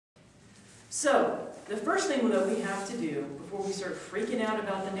So, the first thing that we have to do before we start freaking out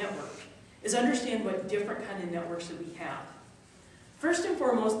about the network is understand what different kind of networks that we have. First and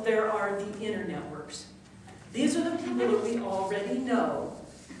foremost, there are the inner networks. These are the people that we already know,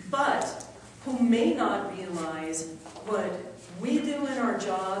 but who may not realize what we do in our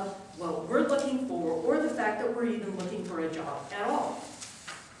job, what we're looking for, or the fact that we're even looking for a job at all.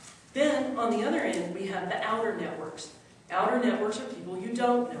 Then, on the other end, we have the outer networks. Outer networks are people you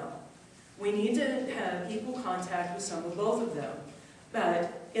don't know. We need to have equal contact with some of both of them.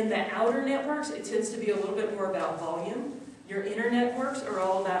 But in the outer networks, it tends to be a little bit more about volume. Your inner networks are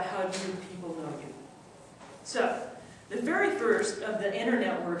all about how do people know you. So, the very first of the inner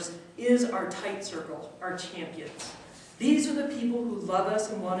networks is our tight circle, our champions. These are the people who love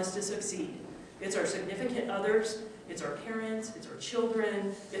us and want us to succeed. It's our significant others, it's our parents, it's our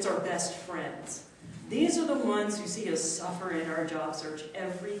children, it's our best friends. These are the ones who see us suffer in our job search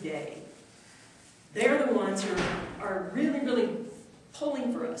every day. They're the ones who are really, really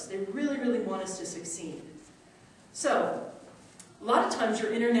pulling for us. They really, really want us to succeed. So, a lot of times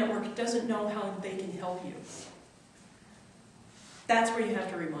your inner network doesn't know how they can help you. That's where you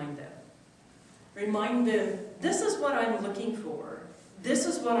have to remind them. Remind them, this is what I'm looking for. This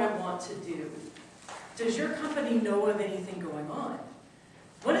is what I want to do. Does your company know of anything going on?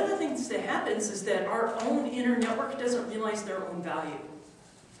 One of the things that happens is that our own inner network doesn't realize their own value.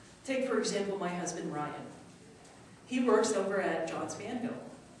 Take, for example, my husband, Ryan. He works over at Johns Manville.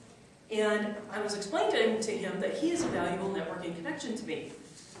 And I was explaining to him that he is a valuable networking connection to me.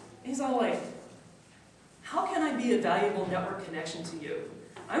 He's all like, how can I be a valuable network connection to you?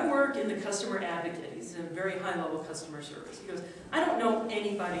 I work in the customer advocate. He's in very high-level customer service. He goes, I don't know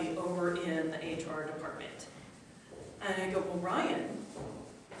anybody over in the HR department. And I go, well, Ryan,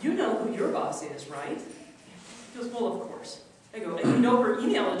 you know who your boss is, right? He goes, well, of course. I go, and you know her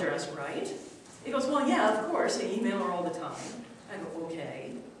email address, right? He goes, well, yeah, of course. I email her all the time. I go,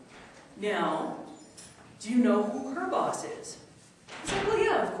 okay. Now, do you know who her boss is? He's like, well,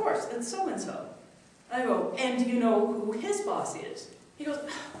 yeah, of course. It's so-and-so. I go, and do you know who his boss is? He goes,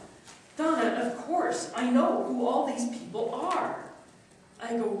 Donna, of course. I know who all these people are.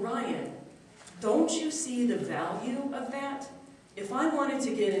 I go, Ryan, don't you see the value of that? If I wanted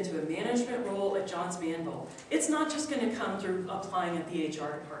to get into a management role at Johns Manville, it's not just going to come through applying at the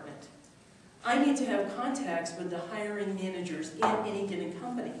HR department. I need to have contacts with the hiring managers in any given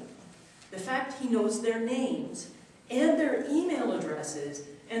company. The fact he knows their names and their email addresses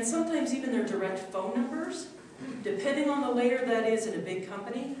and sometimes even their direct phone numbers, depending on the layer that is in a big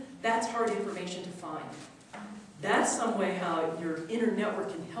company, that's hard information to find. That's some way how your inner network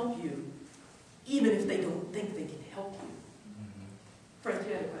can help you, even if they don't think they can help you. Frank,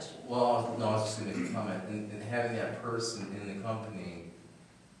 you had a question? Well, no, I was just going to make a comment. And having that person in the company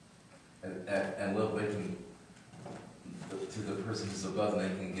and looking to the person who's above them,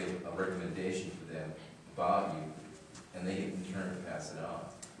 they can give a recommendation to them about you, and they in turn pass it on.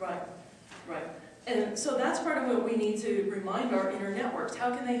 Right, right. And so that's part of what we need to remind our inner networks.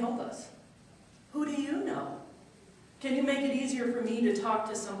 How can they help us? Who do you know? Can you make it easier for me to talk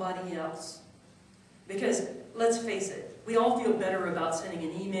to somebody else? Because, let's face it, we all feel better about sending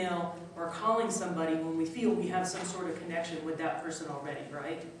an email or calling somebody when we feel we have some sort of connection with that person already,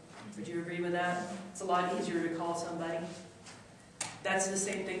 right? Would you agree with that? It's a lot easier to call somebody. That's the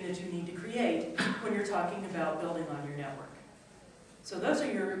same thing that you need to create when you're talking about building on your network. So those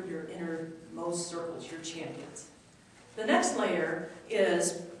are your innermost circles, your champions. The next layer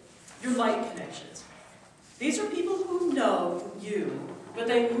is your light connections. These are people who know you, but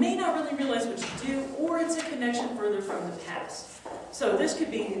they may not really realize what you do, or it's a connection further from the past. So this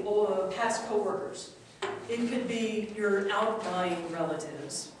could be past coworkers. It could be your outlying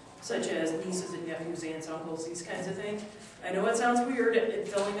relatives, such as nieces and nephews, aunts, uncles, these kinds of things. I know it sounds weird at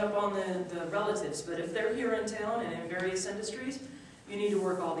filling up on the relatives, but if they're here in town and in various industries, you need to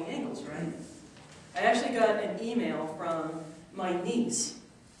work all the angles, right? I actually got an email from my niece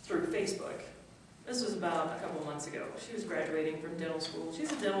through Facebook. This was about a couple months ago. She was graduating from dental school.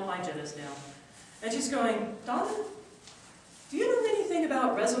 She's a dental hygienist now. And she's going, Donna, do you know anything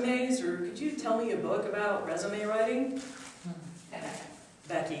about resumes, or could you tell me a book about resume writing?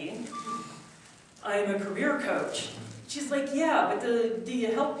 Becky, I'm a career coach. She's like, yeah, but do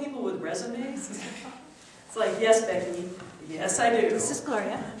you help people with resumes? It's like, yes, Becky, yes, I do. This is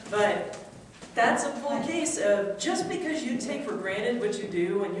Gloria. But that's a full case of just because you take for granted what you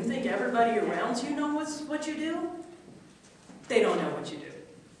do and you think everybody around you knows what you do, they don't know what you do.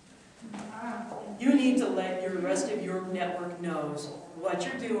 You need to let the rest of your network knows what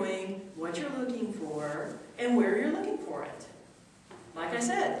you're doing, what you're looking for, and where you're looking for it. Like I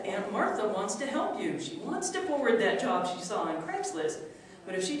said, Aunt Martha wants to help you. She wants to forward that job she saw on Craigslist.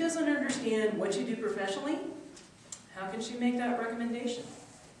 But if she doesn't understand what you do professionally, how can she make that recommendation?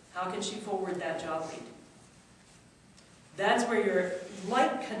 How can she forward that job lead? That's where your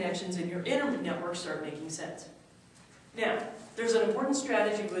light connections in your inner network start making sense. Now, there's an important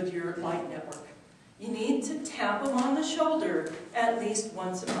strategy with your light network. You need to tap them on the shoulder at least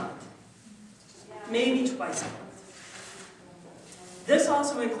once a month, maybe twice a month. This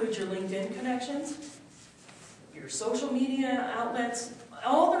also includes your LinkedIn connections, your social media outlets,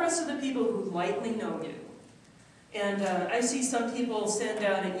 all the rest of the people who lightly know you. And I see some people send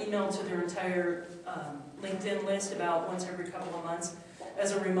out an email to their entire LinkedIn list about once every couple of months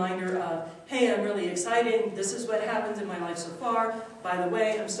as a reminder of, hey, I'm really excited, this is what happens in my life so far. By the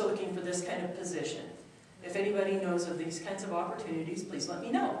way, I'm still looking for this kind of position. If anybody knows of these kinds of opportunities, please let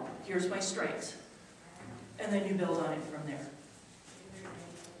me know. Here's my strengths. And then you build on it from there.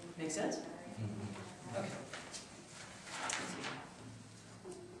 Make sense? Okay.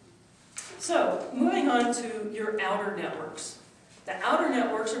 So, moving on to your outer networks. The outer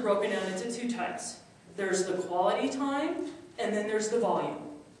networks are broken down into two types. There's the quality time, and then there's the volume.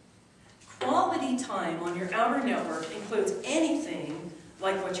 Quality time on your outer network includes anything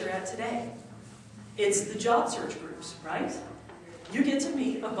like what you're at today. It's the job search groups, right? You get to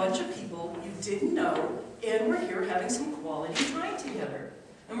meet a bunch of people you didn't know, and we're here having some quality time together.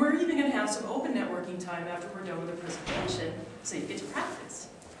 And we're even going to have some open networking time after we're done with the presentation, so you get to practice.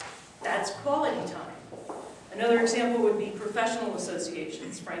 That's quality time. Another example would be professional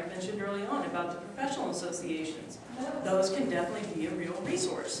associations. Frank mentioned early on about the professional associations. Those can definitely be a real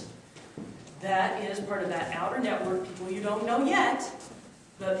resource. That is part of that outer network, people you don't know yet,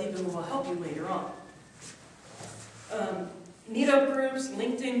 but people who will help you later on. Meetup groups,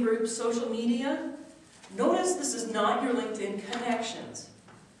 LinkedIn groups, social media. Notice this is not your LinkedIn connections.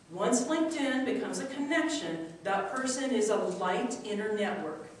 Once LinkedIn becomes a connection, that person is a light inner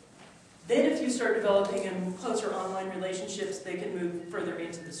network. Then if you start developing closer online relationships, they can move further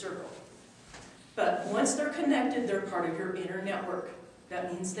into the circle. But once they're connected, they're part of your inner network.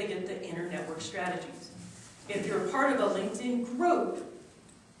 That means they get the inner network strategies. If you're part of a LinkedIn group,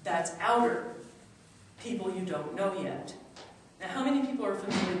 that's outer, people you don't know yet. Now, how many people are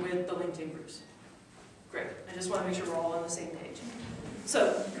familiar with the LinkedIn groups? Great. I just want to make sure we're all on the same page.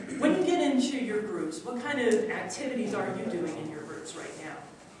 So, when you get into your groups, what kind of activities are you doing in your groups right now?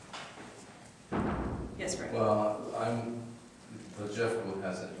 Yes, Frank? Well, Jeff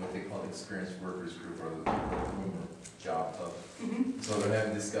has what they call the Experienced Workers Group, or the Rumor Job Club. Mm-hmm. So they're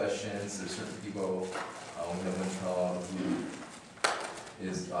having discussions. There's certain people, we have one fellow who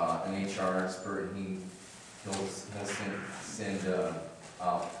is an HR expert, and he'll send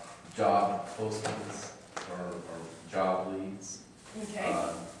out job postings or job leads. Okay.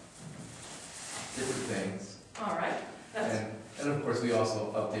 Different things. All right. And of course we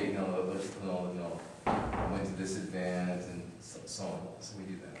also update, went to this event and so on. So we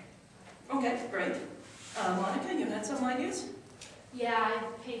do that. Okay, great. Monica, you had some ideas? Yeah,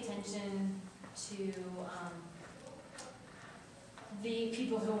 I pay attention to the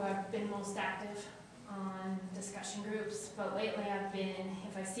people who have been most active on discussion groups, but lately I've been,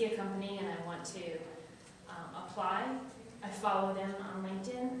 if I see a company and I want to apply, I follow them on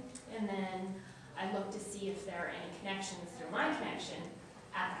LinkedIn, and then I look to see if there are any connections through my connection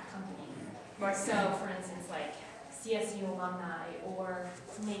at that company. Right. So, for instance, like CSU alumni, or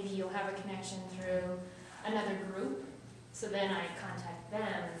maybe you'll have a connection through another group, so then I contact them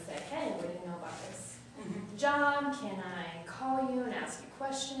and say, hey, what do you know about this Mm-hmm. job? Can I call you and ask you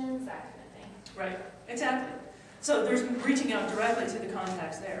questions? That kind of thing. Right, exactly. So there's reaching out directly to the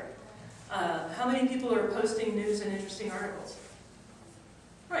contacts there. How many people are posting news and interesting articles?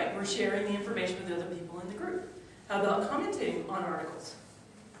 Right, we're sharing the information with other people in the group. How about commenting on articles?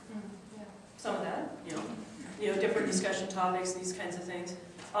 Yeah. Some of that, different discussion topics, these kinds of things.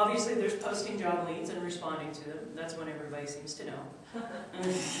 Obviously, there's posting job leads and responding to them. That's what everybody seems to know. At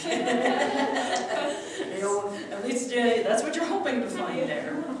least that's what you're hoping to find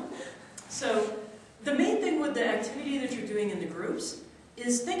there. So, the main thing with the activity that you're doing in the groups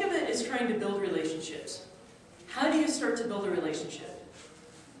is think of it as trying to build relationships. How do you start to build a relationship?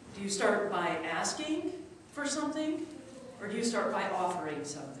 Do you start by asking for something, or do you start by offering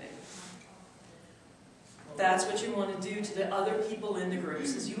something? That's what you want to do to the other people in the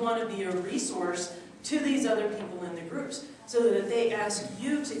groups, is you want to be a resource to these other people in the groups so that they ask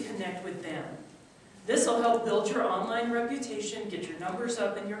you to connect with them. This will help build your online reputation, get your numbers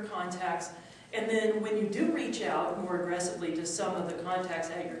up in your contacts, and then when you do reach out more aggressively to some of the contacts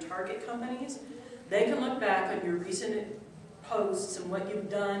at your target companies, they can look back on your recent posts and what you've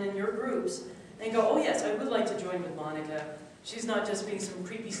done in your groups, and go, oh yes, I would like to join with Monica. She's not just being some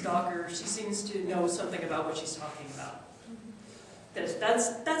creepy stalker, she seems to know something about what she's talking about.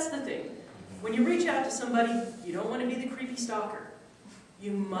 That's the thing. When you reach out to somebody, you don't want to be the creepy stalker.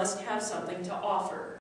 You must have something to offer.